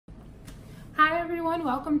Hi everyone,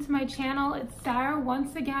 welcome to my channel. It's Sarah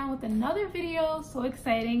once again with another video. So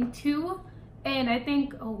exciting, 2 in I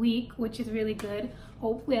think a week, which is really good.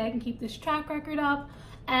 Hopefully I can keep this track record up.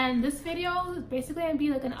 And this video is basically gonna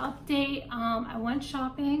be like an update. I went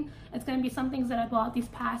shopping. It's gonna be some things that I bought these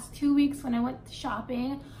past 2 weeks when I went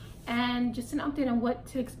shopping, and just an update on what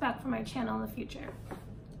to expect from my channel in the future.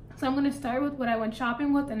 So I'm gonna start with what I went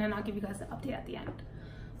shopping with, and then I'll give you guys an update at the end.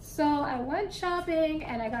 So I went shopping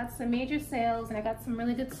and I got some major sales and I got some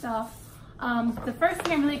really good stuff. The first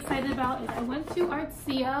thing I'm really excited about is I went to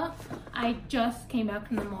Artsea. I just came back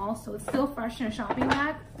from the mall, so it's still fresh in a shopping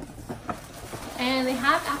bag. And they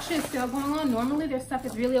have actually a sale going on. Normally their stuff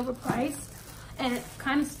is really overpriced, and it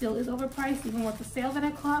kind of still is overpriced even with the sale that I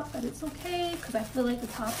caught, but it's okay because I feel like the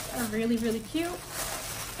tops are really, really cute.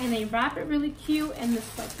 And they wrap it really cute in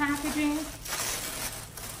this like packaging.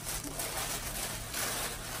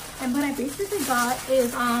 And what I basically got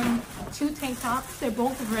is 2 tank tops. They're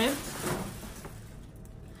both ribbed.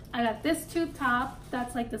 I got this tube top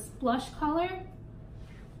that's like this blush color.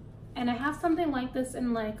 And I have something like this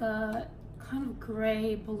in like a kind of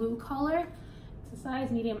gray blue color. It's a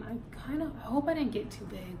size medium. I hope I didn't get too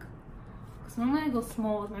big, because normally I go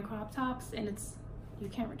small with my crop tops and you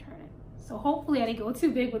can't return it. So hopefully I didn't go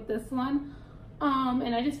too big with this one.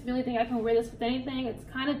 And I just really think I can wear this with anything. It's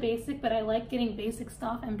kind of basic, but I like getting basic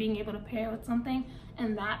stuff and being able to pair it with something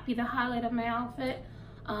and that be the highlight of my outfit.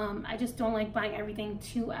 I just don't like buying everything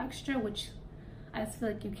too extra, which I just feel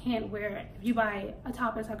like you can't wear it. If you buy a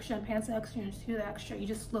top that's extra and pants extra and shoes extra, you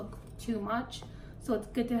just look too much. So it's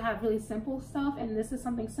good to have really simple stuff, and this is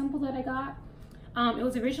something simple that I got. It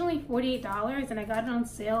was originally $48 and I got it on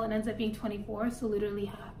sale and ends up being $24, so literally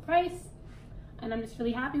half price. And I'm just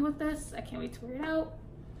really happy with this. I can't wait to wear it out.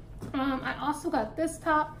 I also got this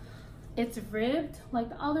top. It's ribbed like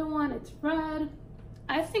the other one. It's red.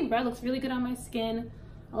 I think red looks really good on my skin.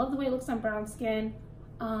 I love the way it looks on brown skin.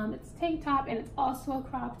 It's a tank top and it's also a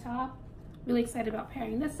crop top. Really excited about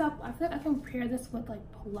pairing this up. I feel like I can pair this with like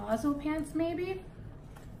palazzo pants maybe.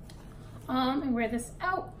 And wear this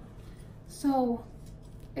out. So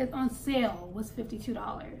it on sale was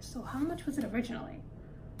 $52. So how much was it originally?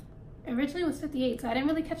 Originally it was $58, so I didn't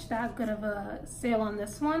really catch that good of a sale on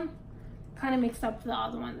this one. Kind of makes up for the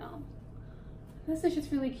other one though. This is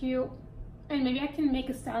just really cute, and maybe I can make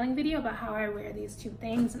a styling video about how I wear these 2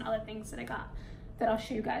 things and other things that I got that I'll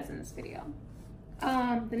show you guys in this video.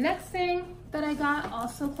 The next thing that I got,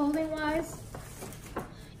 also clothing wise,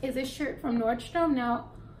 is this shirt from Nordstrom. Now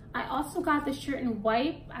I also got this shirt in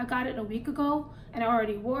white. I got it a week ago and I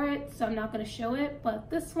already wore it, so I'm not going to show it, but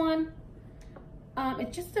this one,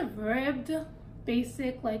 it's just a ribbed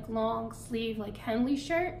basic like long sleeve like Henley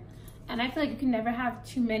shirt, and I feel like you can never have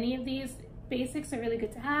too many of these. Basics are really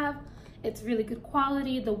good to have. It's really good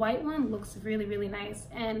quality. The white one looks really, really nice,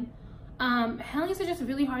 and Henleys are just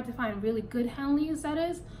really hard to find, really good Henleys that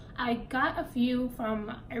is. I got a few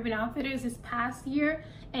from Urban Outfitters this past year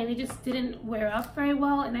and they just didn't wear up very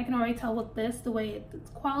well, and I can already tell with this, the way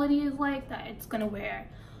its quality is like, that it's gonna wear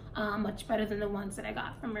much better than the ones that I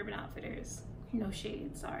got from Urban Outfitters. No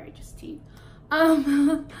shade, sorry, just tea.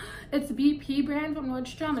 It's a BP brand from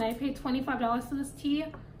Nordstrom, and I paid $25 for this tee,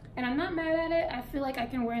 and I'm not mad at it. I feel like I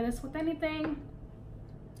can wear this with anything,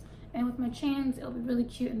 and with my chains it'll be really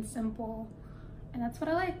cute and simple, and that's what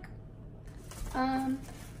I like.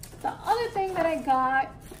 The other thing that I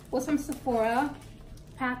got was from Sephora,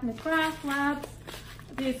 Pat McGrath Labs.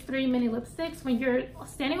 These 3 mini lipsticks. When you're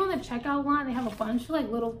standing on the checkout line, they have a bunch of like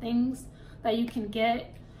little things that you can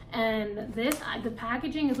get. And this, the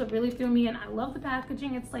packaging is what really threw me in. I love the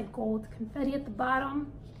packaging. It's like gold confetti at the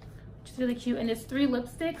bottom, which is really cute. And it's 3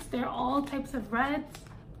 lipsticks. They're all types of reds.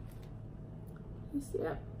 You see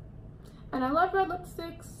it? And I love red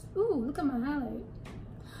lipsticks. Ooh, look at my highlight.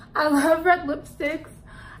 I love red lipsticks.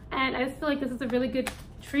 And I just feel like this is a really good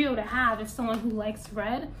trio to have if someone who likes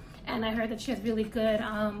red. And I heard that she has really good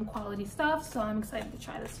quality stuff. So I'm excited to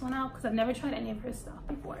try this one out because I've never tried any of her stuff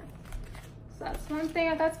before. That's one thing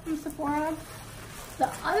I got from Sephora. The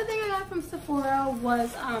other thing I got from Sephora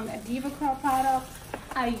was a Diva Curl product.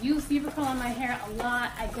 I use Diva Curl on my hair a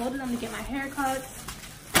lot. I go to them to get my hair cuts.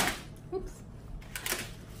 Oops.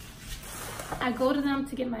 I go to them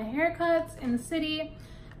to get my haircuts in the city,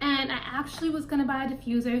 and I actually was gonna buy a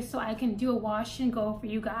diffuser so I can do a wash and go for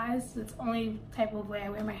you guys. It's the only type of way I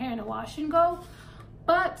wear my hair in a wash and go.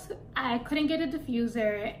 But I couldn't get a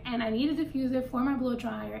diffuser, and I need a diffuser for my blow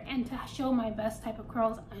dryer, and to show my best type of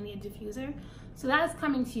curls I need a diffuser. So that's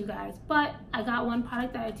coming to you guys. But I got one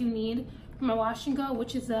product that I do need for my wash and go,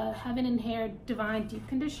 which is a Heaven and Hair Divine Deep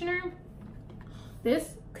Conditioner.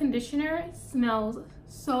 This conditioner smells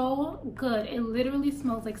so good. It literally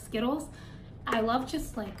smells like Skittles. I love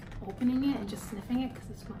just like opening it and just sniffing it because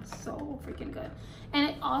it smells so freaking good. And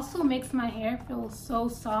it also makes my hair feel so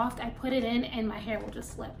soft. I put it in and my hair will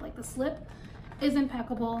just slip. Like the slip is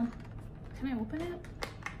impeccable. Can I open it?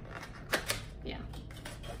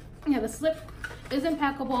 Yeah, the slip is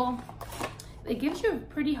impeccable. It gives you a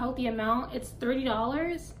pretty healthy amount. It's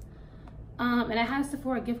 $30. And I had a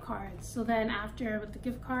Sephora gift card. So then after with the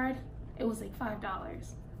gift card, it was like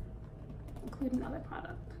 $5, including other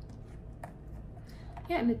product.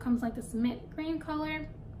 Yeah, and it comes like this mint green color.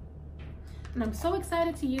 And I'm so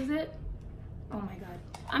excited to use it. Oh my God.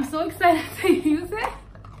 I'm so excited to use it.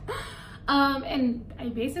 And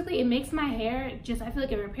it makes my hair just, I feel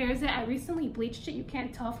like it repairs it. I recently bleached it. You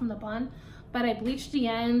can't tell from the bun, but I bleached the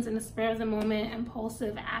ends in the spur of the moment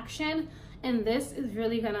impulsive action. And this is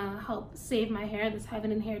really gonna help save my hair, this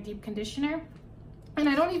Heaven and Hair deep conditioner. And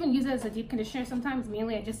I don't even use it as a deep conditioner sometimes.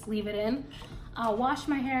 Mainly I just leave it in. I'll wash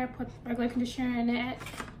my hair, put regular conditioner in it,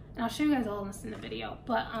 and I'll show you guys all this in the video.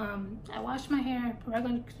 But I wash my hair, put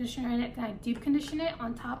regular conditioner in it, then I deep condition it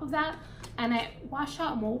on top of that, and I wash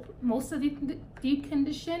out most of the deep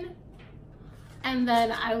condition, and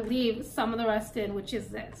then I leave some of the rest in, which is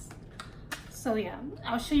this. So yeah,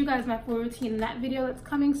 I'll show you guys my full routine in that video that's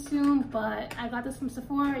coming soon, but I got this from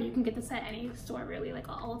Sephora. You can get this at any store really, like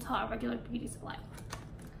Ulta, regular beauty supply.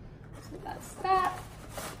 So that's that.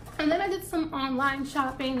 And then I did some online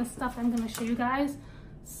shopping and stuff I'm gonna show you guys.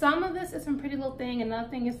 Some of this is from Pretty Little Thing, another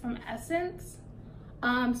thing is from Essence.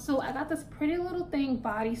 So I got this Pretty Little Thing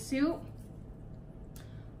bodysuit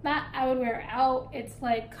that I would wear out. It's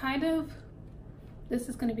like kind of, this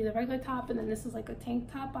is gonna be the regular top, and then this is like a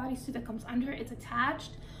tank top bodysuit that comes under. It's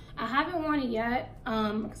attached. I haven't worn it yet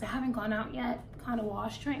because I haven't gone out yet, kind of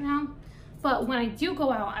washed right now. But when I do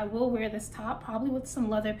go out, I will wear this top, probably with some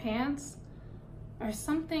leather pants or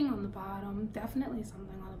something on the bottom. Definitely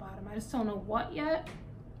something on the bottom. I just don't know what yet.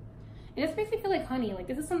 And this makes me feel like Honey. Like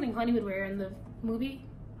this is something Honey would wear in the movie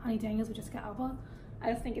Honey Daniels with Jessica Alba.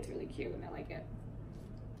 I just think it's really cute and I like it.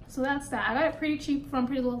 So that's that. I got it pretty cheap from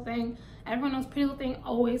Pretty Little Thing. Everyone knows Pretty Little Thing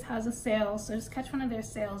always has a sale, so just catch one of their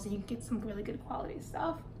sales and you can get some really good quality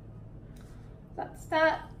stuff. That's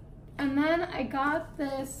that. And then I got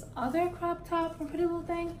this other crop top from Pretty Little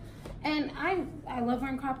Thing. And I love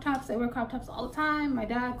wearing crop tops. I wear crop tops all the time. My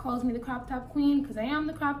dad calls me the crop top queen because I am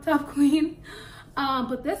the crop top queen.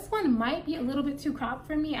 But this one might be a little bit too cropped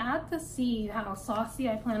for me. I have to see how saucy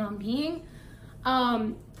I plan on being.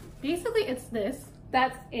 Basically it's this.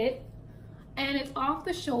 That's it. And it's off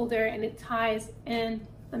the shoulder and it ties in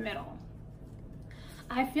the middle.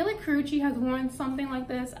 I feel like Karrueche has worn something like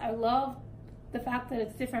this. I love the fact that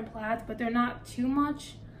it's different plaids, but they're not too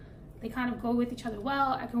much. They kind of go with each other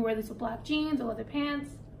well. I can wear these with black jeans or leather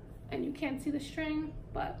pants, and you can't see the string,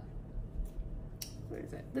 but where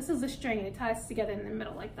is it? This is the string and it ties together in the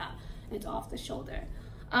middle like that. And it's off the shoulder.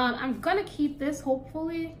 I'm gonna keep this,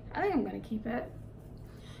 hopefully. I think I'm gonna keep it.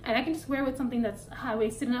 And I can just wear it with something that's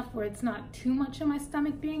high-waisted enough where it's not too much of my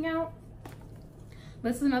stomach being out.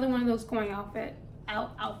 This is another one of those going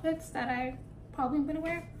outfits that I probably am gonna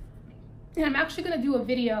wear. And I'm actually gonna do a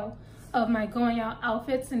video of my going out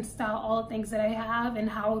outfits and style all the things that I have and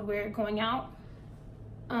how I would wear it going out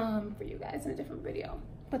for you guys in a different video.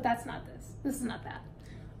 But that's not this. This is not that.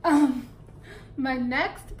 My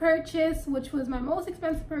next purchase, which was my most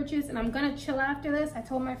expensive purchase, and I'm gonna chill after this. I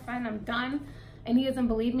told my friend I'm done, and he doesn't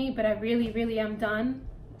believe me, but I really, really am done.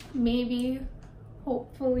 Maybe,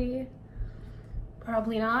 hopefully,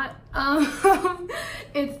 probably not.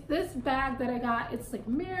 It's this bag that I got. It's like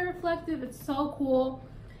mirror reflective. It's so cool.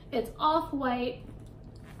 It's off-white,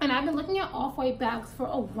 and I've been looking at off-white bags for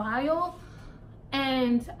a while,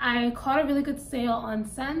 and I caught a really good sale on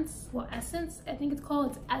Sense, well, Essence, I think it's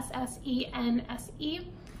called. It's S-S-E-N-S-E,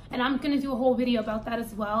 and I'm gonna do a whole video about that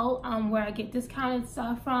as well, where I get discounted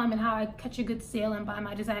stuff from and how I catch a good sale and buy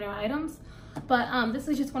my designer items. But this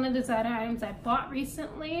is just one of the designer items I bought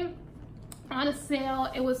recently on a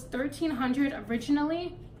sale. It was $1,300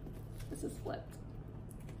 originally. This is flipped.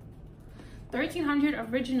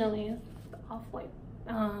 $1,300 originally, the off-white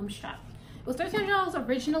strap. It was $1,300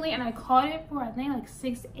 originally, and I caught it for I think like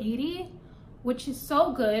 $6.80, which is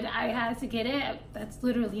so good. I had to get it. That's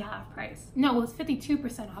literally half price. No, it was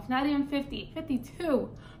 52% off, not even 50, 52%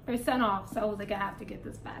 off. So I was like, I have to get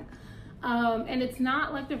this bag. And it's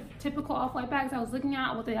not like the typical off-white bags I was looking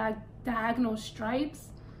at with the diagonal stripes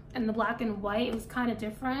and the black and white. It was kind of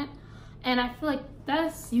different. And I feel like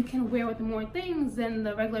this you can wear with more things than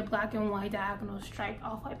the regular black and white diagonal striped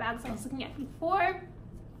off-white bags I was looking at before.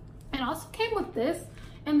 And also came with this.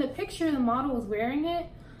 In the picture, the model was wearing it.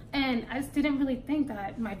 And I just didn't really think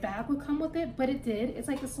that my bag would come with it, but it did. It's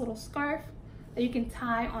like this little scarf that you can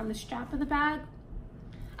tie on the strap of the bag.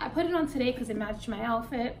 I put it on today because it matched my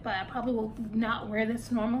outfit, but I probably will not wear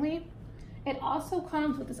this normally. It also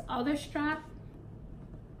comes with this other strap,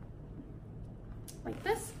 like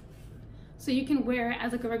this. So you can wear it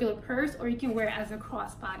as like a regular purse, or you can wear it as a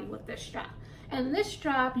crossbody with this strap. And this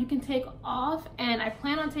strap you can take off, and I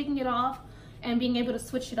plan on taking it off and being able to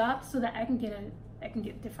switch it up so that I can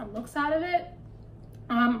get different looks out of it.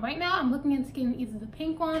 Right now I'm looking into getting either the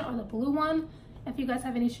pink one or the blue one. If you guys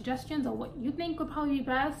have any suggestions on what you think would probably be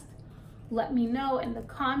best, let me know in the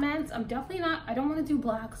comments. I don't want to do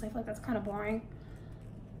black because I feel like that's kind of boring.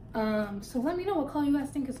 So let me know what color you guys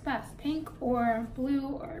think is best, pink or blue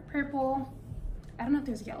or purple. I don't know if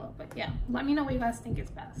there's yellow, but yeah, let me know what you guys think is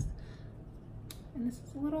best. And this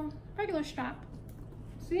is a little regular strap.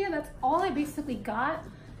 So yeah, that's all I basically got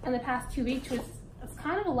in the past 2 weeks, which is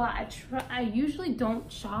kind of a lot. I usually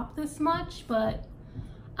don't shop this much, but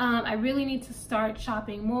I really need to start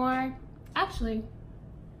shopping more. Actually,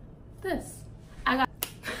 I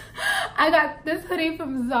got this hoodie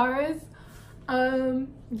from Zara's.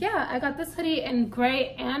 Yeah, I got this hoodie in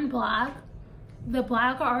gray and black. The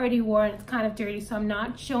black I already wore and it's kind of dirty, so I'm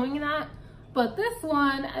not showing that. But this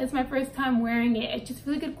one is my first time wearing it. It's just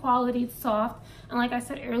really good quality, it's soft. And like I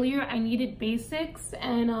said earlier, I needed basics,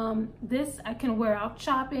 and this I can wear out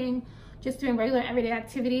shopping, just doing regular everyday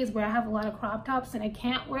activities where I have a lot of crop tops and I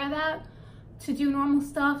can't wear that to do normal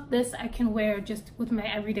stuff. This I can wear just with my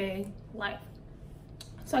everyday life.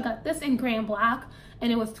 So I got this in gray and black,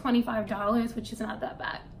 and it was $25, which is not that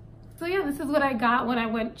bad. So yeah, this is what I got when I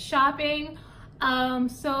went shopping.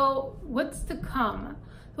 So what's to come?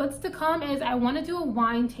 What's to come is I want to do a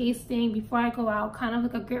wine tasting before I go out, kind of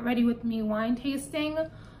like a get ready with me wine tasting.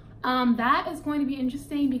 That is going to be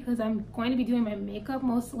interesting because I'm going to be doing my makeup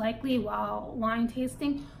most likely while wine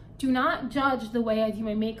tasting. Do not judge the way I do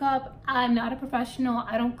my makeup. I'm not a professional.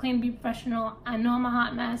 I don't claim to be professional. I know I'm a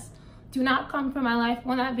hot mess. Do not come for my life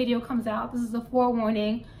when that video comes out. This is a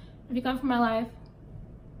forewarning. If you come for my life,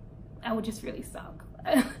 I would just really suck.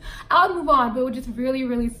 I'll move on, but it would just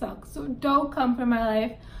really suck. So don't come for my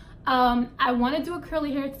life. I want to do a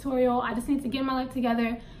curly hair tutorial. I just need to get my life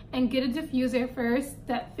together and get a diffuser first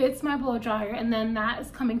that fits my blow dryer, and then that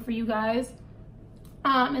is coming for you guys.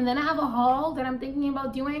 And then I have a haul that I'm thinking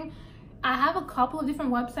about doing. I have a couple of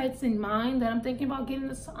different websites in mind that I'm thinking about getting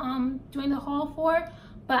this doing the haul for,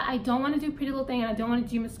 but I don't want to do Pretty Little Thing and I don't want to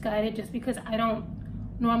do Missguided just because I don't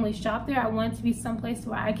normally shop there. I want it to be someplace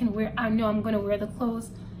where I can wear, I know I'm going to wear the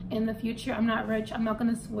clothes in the future. I'm not rich. I'm not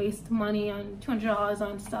going to waste money on $200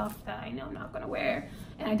 on stuff that I know I'm not going to wear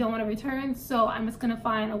and I don't want to return. So I'm just going to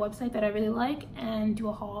find a website that I really like and do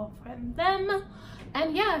a haul from them.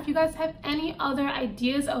 And yeah, if you guys have any other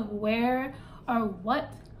ideas of where or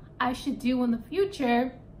what I should do in the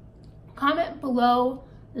future, comment below.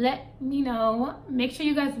 Let me know. Make sure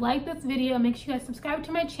you guys like this video. Make sure you guys subscribe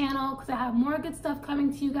to my channel because I have more good stuff coming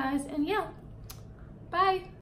to you guys. And yeah, bye.